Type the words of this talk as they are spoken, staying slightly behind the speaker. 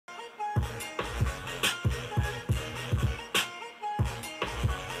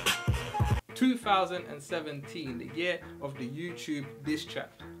2017, the year of the YouTube diss track.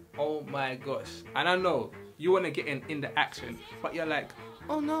 Oh my gosh. And I know you want to get in the action, but you're like,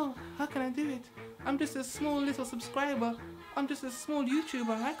 oh no, how can I do it? I'm just a small little subscriber. I'm just a small YouTuber.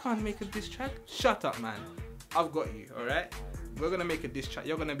 I can't make a diss track. Shut up, man. I've got you, alright? We're going to make a diss track.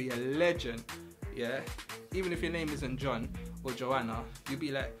 You're going to be a legend, yeah? Even if your name isn't John or Joanna, you'll be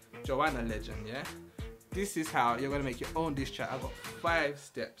like Joanna Legend, yeah? This is how you're going to make your own diss track. I've got 5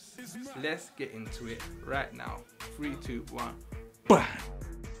 steps. Let's get into it right now. 3, 2, 1. Bam!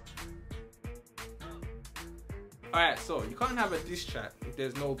 Alright, so you can't have a diss track if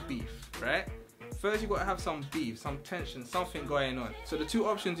there's no beef, right? First, you got to have some beef, some tension, something going on. So the 2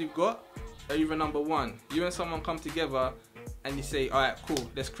 options you've got are either number 1, you and someone come together and you say, alright,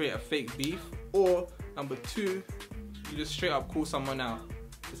 cool, let's create a fake beef. Or number 2, you just straight up call someone out.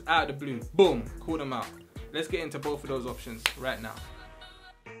 It's out of the blue. Boom, call them out. Let's get into both of those options right now.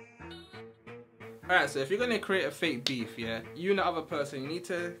 Alright, so if you're going to create a fake beef, yeah, you and the other person, you need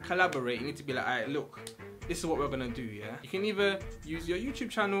to collaborate. You need to be like, alright, look, this is what we're gonna do, yeah? You can either use your YouTube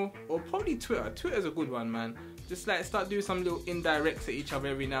channel or probably Twitter. Twitter's a good one, man. Just like start doing some little indirects at each other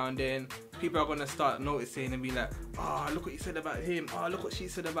every now and then. People are gonna start noticing and be like, oh, look what you said about him. Oh, look what she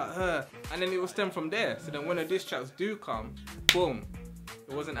said about her. And then it will stem from there. So then when the diss tracks do come, boom.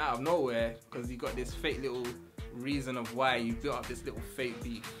 It wasn't out of nowhere because you got this fake little reason of why you built up this little fake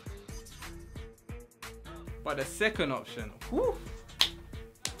beef. But the second option, whew,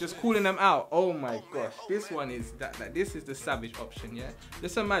 just calling them out. Oh my gosh, this one is this is the savage option, yeah?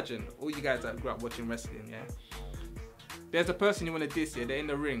 Just imagine all you guys that grew up watching wrestling, yeah? There's a person you want to diss, yeah? They're in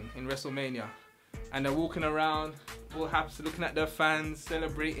the ring in WrestleMania and they're walking around, all happy, looking at their fans,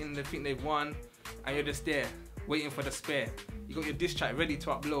 celebrating, they think they've won, and you're just there waiting for the spare. You got your diss track ready to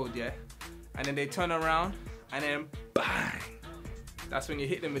upload, yeah? And then they turn around and then bang! That's when you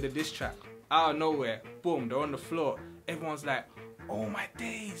hit them with the diss track. Out of nowhere, boom, they're on the floor. Everyone's like, oh my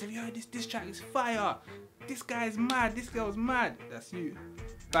days, have you heard this diss track? It's fire. This guy's mad, this girl's mad. That's you.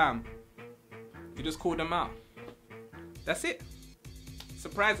 Bam. You just called them out. That's it.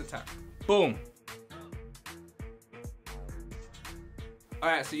 Surprise attack. Boom.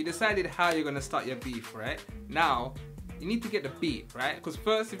 Alright, so you decided how you're gonna start your beef, right? Now, you need to get the beat, right? Because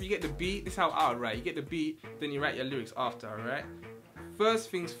first, if you get the beat, this is how I would write. You get the beat, then you write your lyrics after, alright? First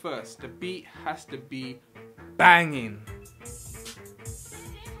things first, the beat has to be banging.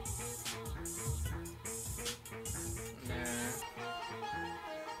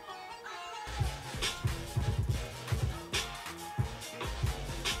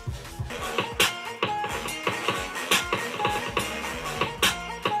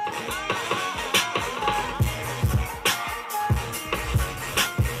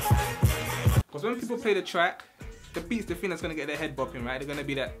 Because when people play the track, the beat's the thing that's going to get their head bopping, right? They're going to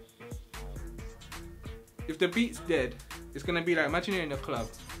be like, if the beat's dead, it's going to be like, imagine you're in a club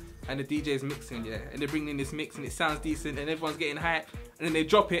and the DJ's mixing, yeah? And they bring in this mix and it sounds decent and everyone's getting hype, and then they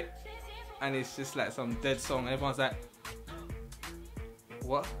drop it and it's just like some dead song and everyone's like,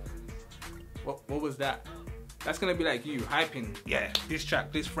 what was that? That's going to be like you hyping, yeah, this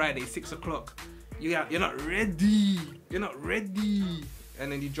track, this Friday, 6 o'clock. You're not ready. You're not ready. And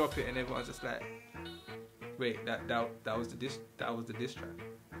then you drop it and everyone's just like, wait, that was the diss track.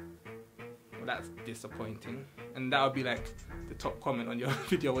 Well, that's disappointing. And that would be like the top comment on your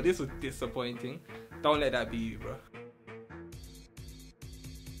video. Well, this was disappointing. Don't let that be you, bro.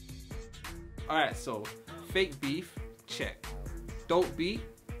 Alright, so fake beef, check. Dope beat,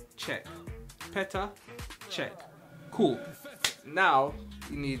 check. Peta, check. Cool. Now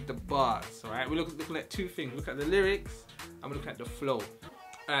you need the bars, alright? We're looking at 2 things. Look at the lyrics and we're looking at the flow.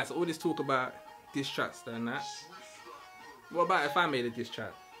 Alright, so all this talk about diss tracks and that. What about if I made a diss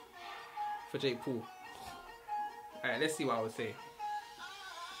track for Jake Paul? Alright, let's see what I would say.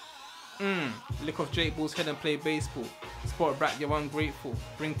 Lick off Jake Paul's head and play baseball. Sport brat, you're ungrateful.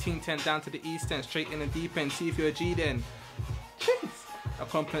 Bring Team 10 down to the East End, straight in the deep end. See if you're a G then. Jeez.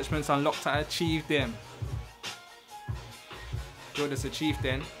 Accomplishments unlocked, I achieved them. You're just a chief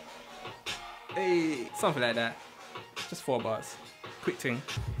then. Hey, something like that. Just 4 bars. Quick thing.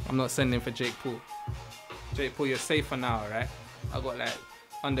 I'm not sending for Jake Paul. Jake Paul, you're safe for now, right? I got like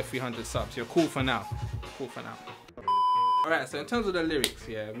under 300 subs. You're cool for now. Cool for now. Alright, so in terms of the lyrics,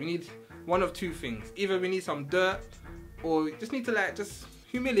 yeah, we need one of 2 things. Either we need some dirt, or we just need to like just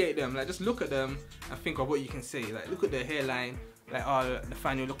humiliate them. Like just look at them and think of what you can say. Like look at their hairline. Like, oh,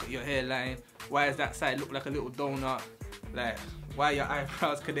 Nathaniel, look at your hairline. Why does that side look like a little donut? Like, why are your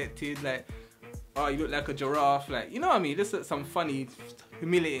eyebrows connected? Like, oh, you look like a giraffe. Like, you know what I mean? Just some funny,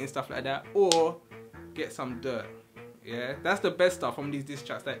 humiliating stuff like that. Or get some dirt. Yeah, that's the best stuff from these diss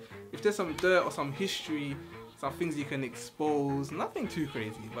tracks. Like, if there's some dirt or some history, some things you can expose, nothing too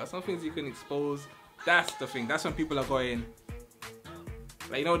crazy, but some things you can expose, that's the thing. That's when people are going,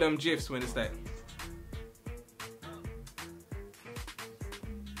 like, you know them gifs when it's like,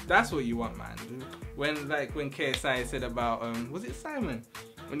 that's what you want, man. When KSI said about, was it Simon?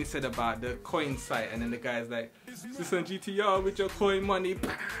 When he said about the coin site, and then the guy's like, this on GTR with your coin money,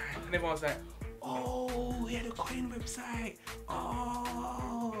 and everyone's like, oh, yeah, the coin website,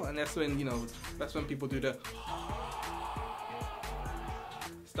 oh, and that's when, you know, that's when people do the,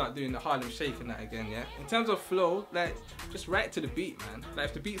 start doing the Harlem Shake and that again, yeah? In terms of flow, like, just write to the beat, man. Like,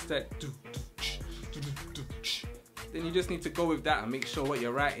 if the beat's like, then you just need to go with that and make sure what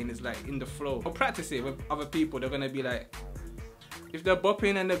you're writing is like in the flow. Or practice it with other people. They're gonna be like, if they're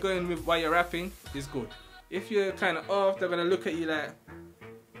bopping and they're going with while you're rapping, it's good. If you're kind of off, they're gonna look at you like,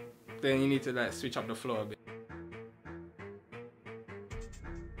 then you need to like switch up the flow a bit.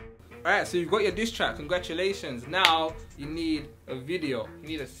 Alright, so you've got your diss track, congratulations. Now you need a video. You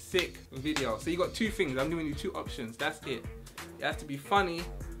need a sick video. So you got two things. I'm giving you two options. That's it. It has to be funny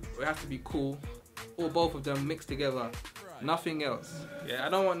or it has to be cool. Or both of them mixed together, nothing else. Yeah, I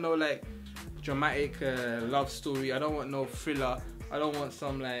don't want no like dramatic love story. I don't want no thriller. I don't want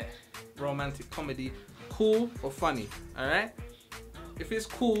some like romantic comedy. Cool or funny, all right? If it's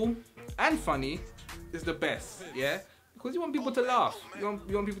cool and funny, it's the best, yeah? Because you want people to laugh. You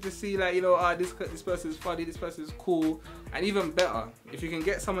want people to see like, you know, this person is funny, this person is cool. And even better, if you can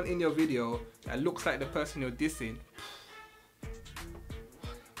get someone in your video that looks like the person you're dissing.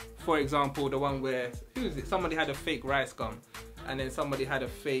 For example, the one where, who is it? Somebody had a fake Rice Gum and then somebody had a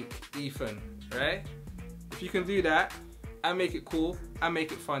fake Ethan, right? If you can do that and make it cool and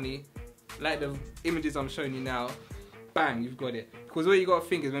make it funny, like the images I'm showing you now, bang, you've got it. Because what you gotta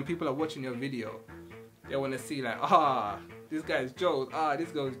think is when people are watching your video, they wanna see like, this guy's jokes,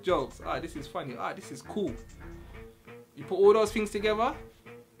 this girl's jokes, this is funny, this is cool. You put all those things together,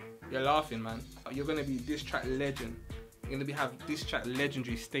 you're laughing, man. You're gonna be diss track legend. You're gonna have diss track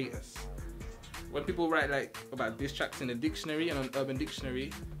legendary status. When people write like about diss tracks in a dictionary and on Urban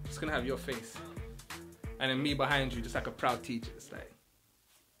Dictionary, it's gonna have your face. And then me behind you, just like a proud teacher. It's like,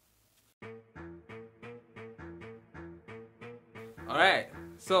 alright,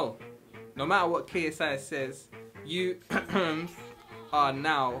 so no matter what KSI says, you are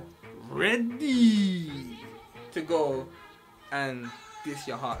now ready to go and diss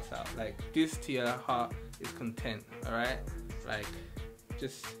your hearts out. Like, diss to your heart is content, alright? Like,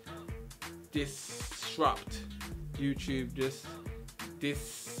 just disrupt YouTube, just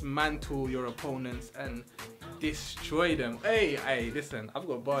dismantle your opponents and destroy them. Hey, listen, I've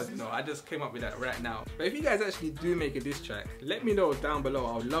got bars, you know, I just came up with that right now. But if you guys actually do make a diss track, let me know down below.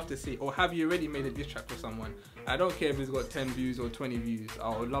 I would love to see, or have you already made a diss track for someone? I don't care if it's got 10 views or 20 views,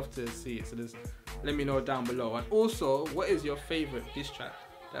 I would love to see it, so just let me know down below. And also, what is your favorite diss track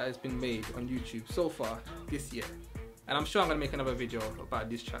that has been made on YouTube so far this year? And I'm sure I'm gonna make another video about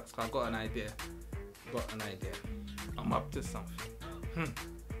diss tracks, because I've got an idea. I'm up to something.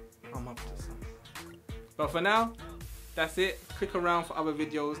 I'm up to something. But for now, that's it. Click around for other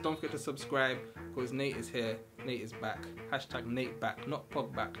videos. Don't forget to subscribe, because Nate is here. Nate is back. Hashtag Nate back. Not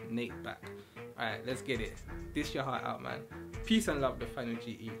Pog back, Nate back. Alright, let's get it. Dish your heart out, man. Peace and love, the final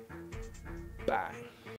GE. Bye.